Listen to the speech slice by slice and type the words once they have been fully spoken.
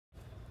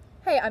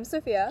Hey, I'm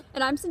Sophia.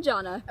 And I'm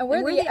Sanjana. And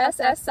we're the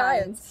SS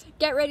Science.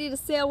 Get ready to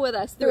sail with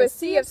us through a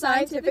sea of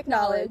scientific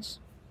knowledge.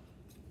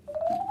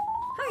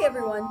 Hi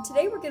everyone!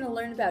 Today we're going to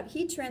learn about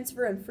heat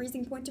transfer and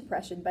freezing point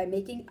depression by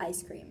making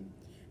ice cream.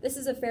 This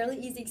is a fairly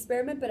easy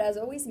experiment, but as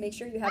always, make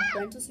sure you have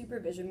parental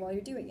supervision while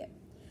you're doing it.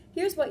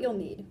 Here's what you'll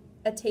need: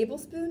 a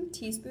tablespoon,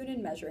 teaspoon,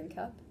 and measuring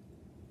cup,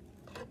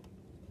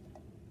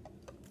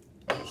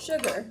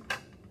 sugar,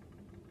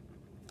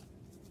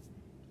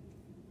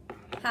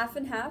 half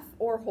and half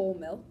or whole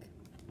milk,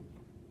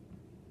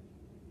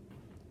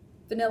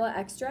 vanilla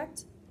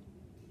extract,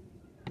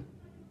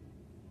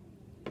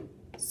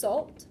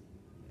 salt,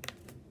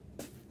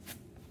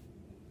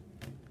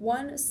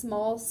 one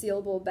small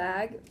sealable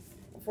bag,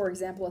 for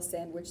example a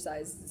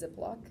sandwich-sized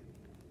Ziploc,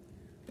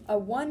 a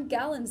 1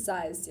 gallon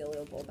size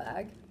sealable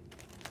bag,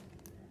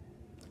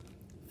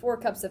 4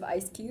 cups of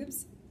ice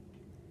cubes,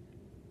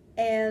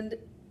 and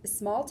a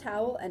small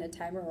towel and a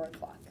timer or a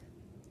clock.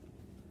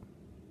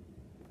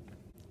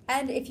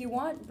 And if you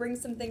want, bring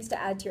some things to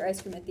add to your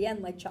ice cream at the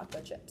end, like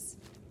chocolate chips.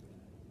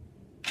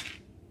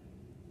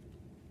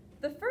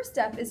 The first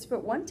step is to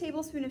put 1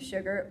 tablespoon of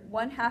sugar,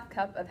 1/2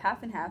 cup of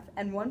half and half,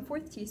 and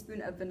 1/4 teaspoon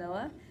of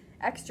vanilla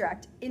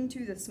extract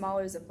into the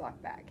smaller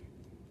Ziploc bag.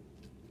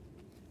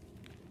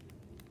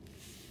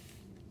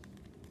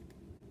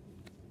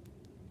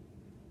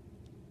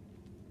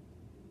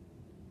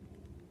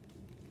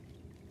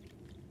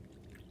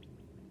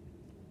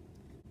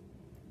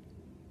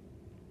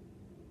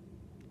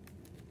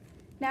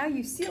 Now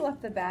you seal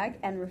up the bag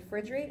and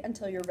refrigerate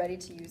until you're ready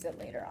to use it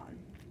later on.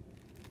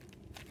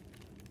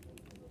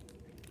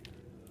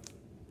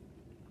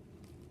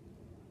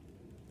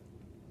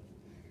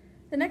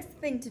 The next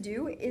thing to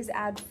do is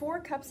add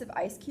 4 cups of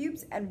ice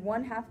cubes and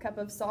 1/2 cup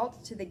of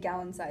salt to the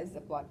gallon-sized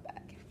Ziploc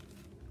bag.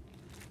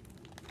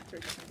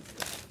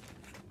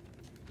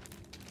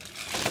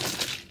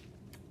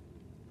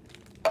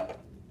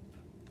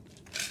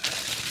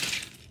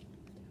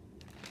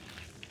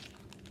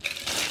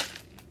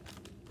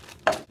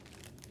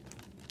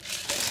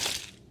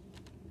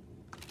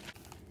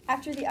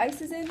 After the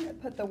ice is in,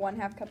 put the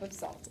 1/2 cup of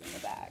salt in the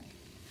bag.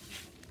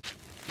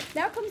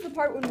 Now comes the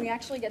part when we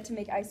actually get to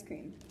make ice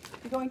cream.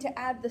 You're going to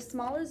add the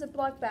smaller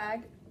Ziploc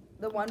bag,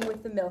 the one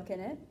with the milk in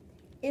it,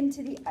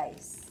 into the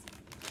ice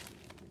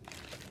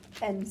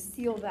and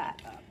seal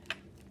that up.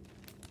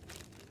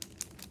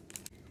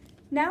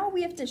 Now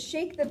we have to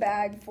shake the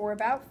bag for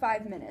about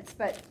 5 minutes,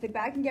 but the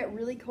bag can get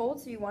really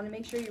cold, so you want to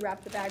make sure you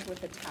wrap the bag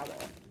with a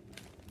towel.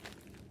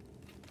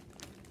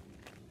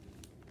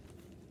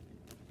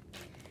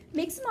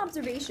 Make some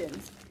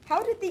observations.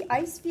 How did the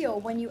ice feel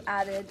when you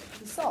added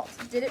the salt?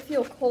 Did it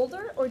feel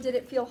colder or did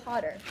it feel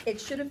hotter?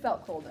 It should have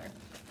felt colder.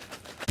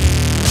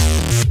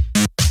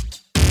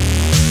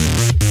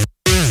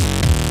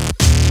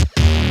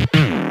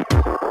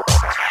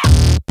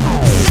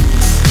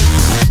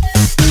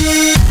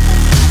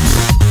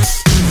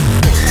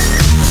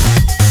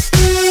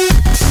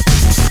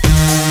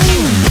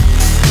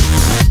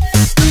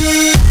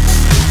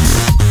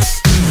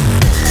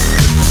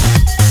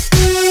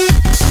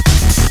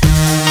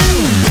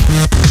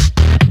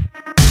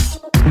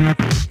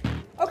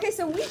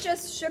 So we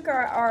just shook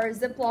our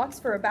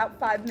Ziplocs for about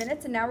 5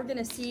 minutes, and now we're going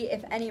to see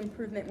if any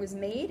improvement was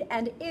made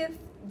and if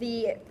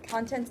the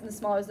contents in the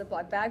smaller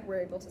Ziploc bag were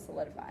able to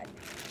solidify.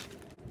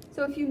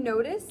 So if you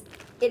notice,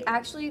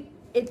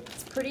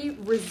 it's pretty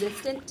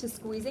resistant to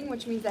squeezing,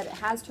 which means that it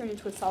has turned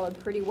into a solid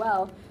pretty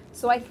well.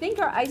 So I think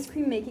our ice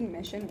cream making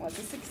mission was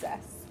a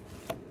success.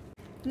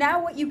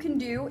 Now what you can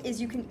do is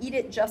you can eat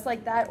it just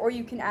like that, or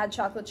you can add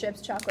chocolate chips,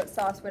 chocolate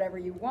sauce, whatever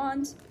you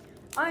want.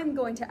 I'm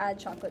going to add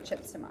chocolate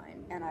chips to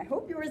mine, and I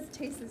hope yours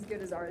tastes as good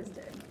as ours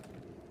did.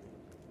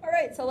 All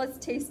right, so let's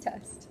taste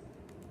test.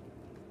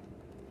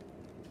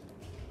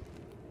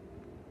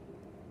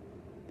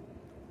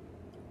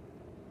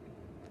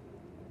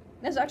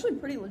 That's actually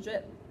pretty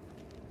legit.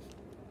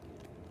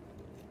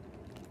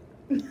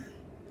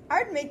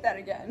 I'd make that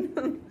again.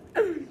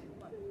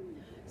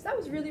 So that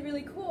was really,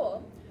 really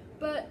cool.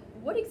 But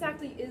what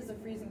exactly is a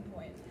freezing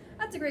point?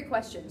 That's a great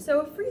question.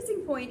 So a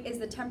freezing point is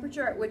the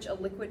temperature at which a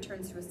liquid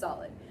turns to a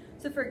solid.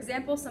 So for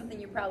example, something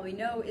you probably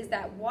know is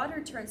that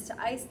water turns to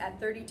ice at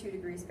 32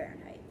 degrees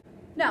Fahrenheit.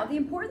 Now, the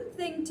important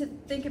thing to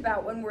think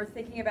about when we're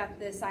thinking about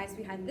the science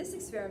behind this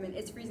experiment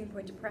is freezing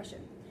point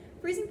depression.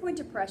 Freezing point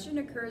depression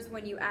occurs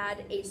when you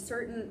add a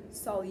certain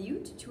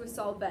solute to a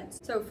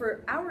solvent. So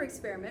for our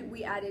experiment,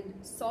 we added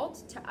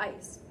salt to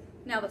ice.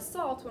 Now the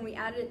salt, when we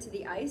added it to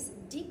the ice,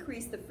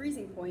 decreased the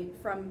freezing point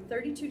from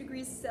 32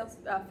 degrees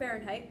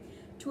Fahrenheit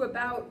to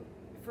about,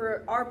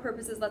 for our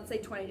purposes, let's say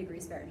 20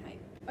 degrees Fahrenheit.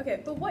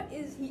 Okay, but what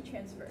is heat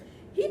transfer?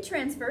 Heat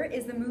transfer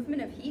is the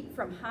movement of heat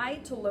from high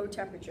to low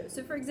temperature.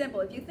 So for example,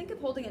 if you think of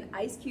holding an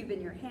ice cube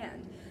in your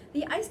hand,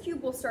 the ice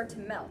cube will start to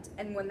melt,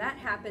 and when that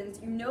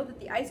happens, you know that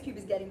the ice cube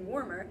is getting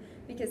warmer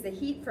because the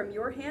heat from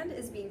your hand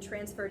is being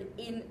transferred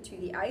into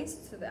the ice,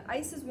 so the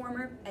ice is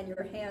warmer and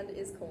your hand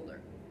is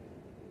colder.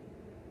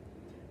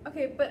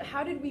 Okay, but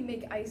how did we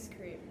make ice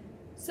cream?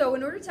 So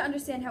in order to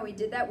understand how we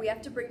did that, we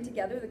have to bring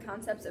together the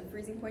concepts of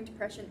freezing point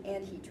depression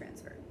and heat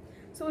transfer.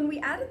 So when we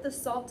added the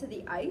salt to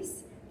the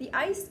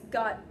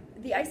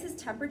ice's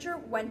temperature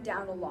went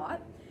down a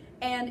lot,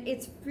 and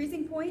its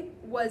freezing point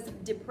was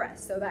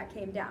depressed, so that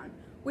came down,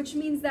 which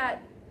means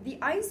that the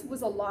ice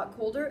was a lot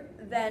colder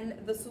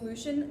than the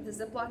solution, the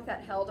Ziploc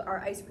that held our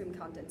ice cream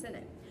contents in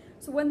it.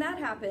 So when that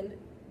happened,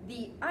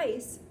 the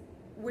ice,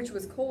 which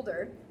was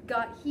colder,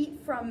 got heat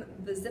from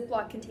the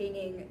Ziploc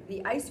containing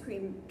the ice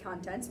cream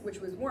contents, which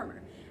was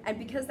warmer. And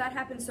because that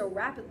happened so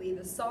rapidly,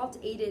 the salt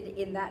aided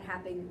in that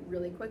happening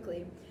really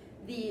quickly.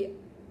 The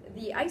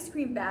ice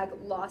cream bag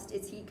lost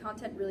its heat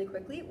content really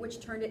quickly,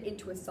 which turned it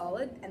into a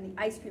solid, and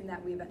the ice cream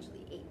that we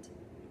eventually ate.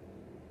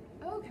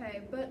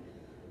 Okay, but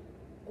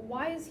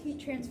why is heat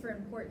transfer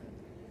important?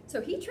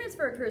 So heat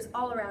transfer occurs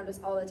all around us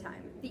all the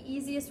time. The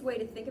easiest way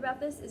to think about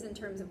this is in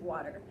terms of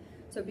water.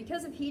 So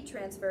because of heat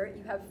transfer,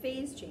 you have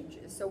phase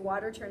changes. So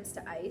water turns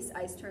to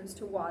ice turns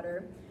to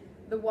water.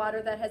 The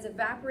water that has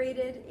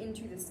evaporated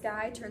into the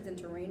sky turns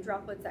into rain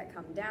droplets that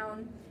come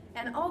down.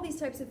 And all these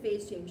types of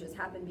phase changes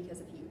happen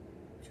because of heat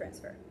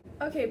transfer.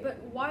 Okay,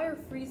 but why are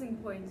freezing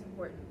points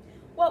important?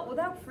 Well,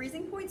 without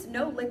freezing points,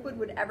 no liquid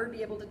would ever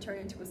be able to turn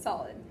into a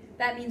solid.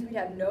 That means we'd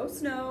have no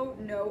snow,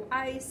 no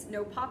ice,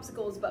 no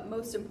popsicles, but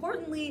most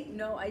importantly,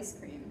 no ice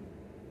cream.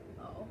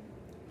 Oh.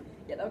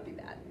 Yeah, that would be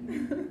bad.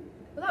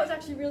 Well, that was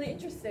actually really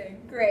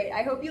interesting. Great.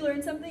 I hope you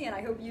learned something, and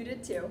I hope you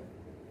did too.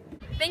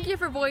 Thank you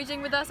for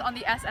voyaging with us on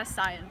the SS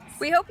Science.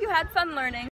 We hope you had fun learning.